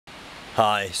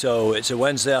Hi, so it's a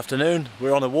Wednesday afternoon,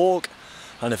 we're on a walk,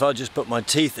 and if I just put my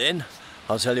teeth in,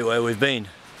 I'll tell you where we've been.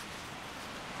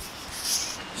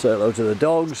 Say hello to the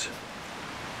dogs,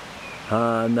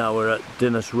 and now we're at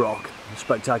Dinas Rock, a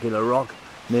spectacular rock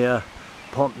near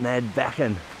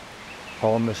Penderyn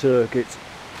on the circuit,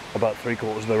 about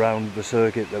 3/4 of the round of the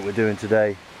circuit that we're doing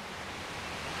today.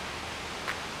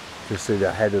 Just see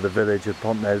the head of the village of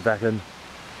Penderyn,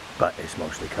 but it's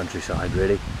mostly countryside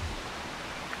really.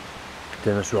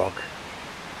 Dinas Rock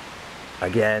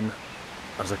again.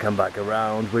 As I come back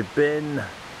around, we've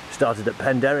started at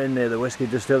Penderyn near the whiskey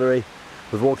distillery.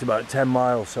 We've walked about 10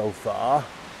 miles so far,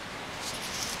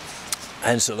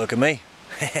 hence the look of me.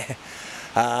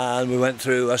 And we went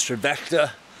through Ysradfellte,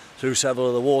 through several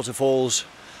of the waterfalls,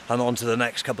 and on to the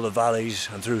next couple of valleys,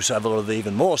 and through several of the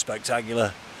even more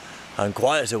spectacular and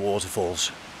quieter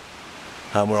waterfalls.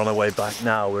 And we're on our way back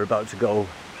now. We're about to go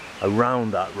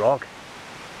around that rock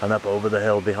and up over the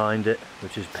hill behind it,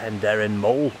 which is Penderyn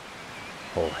Mole,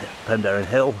 or Penderyn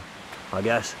Hill, I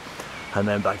guess, and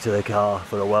then back to the car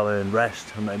for a well-earned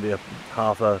rest and maybe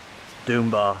half a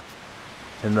doom bar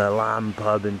in the Lamb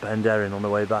pub in Penderyn on the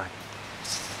way back.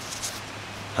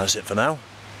 That's it for now.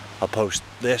 I'll post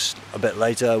this a bit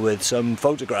later with some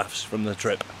photographs from the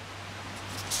trip.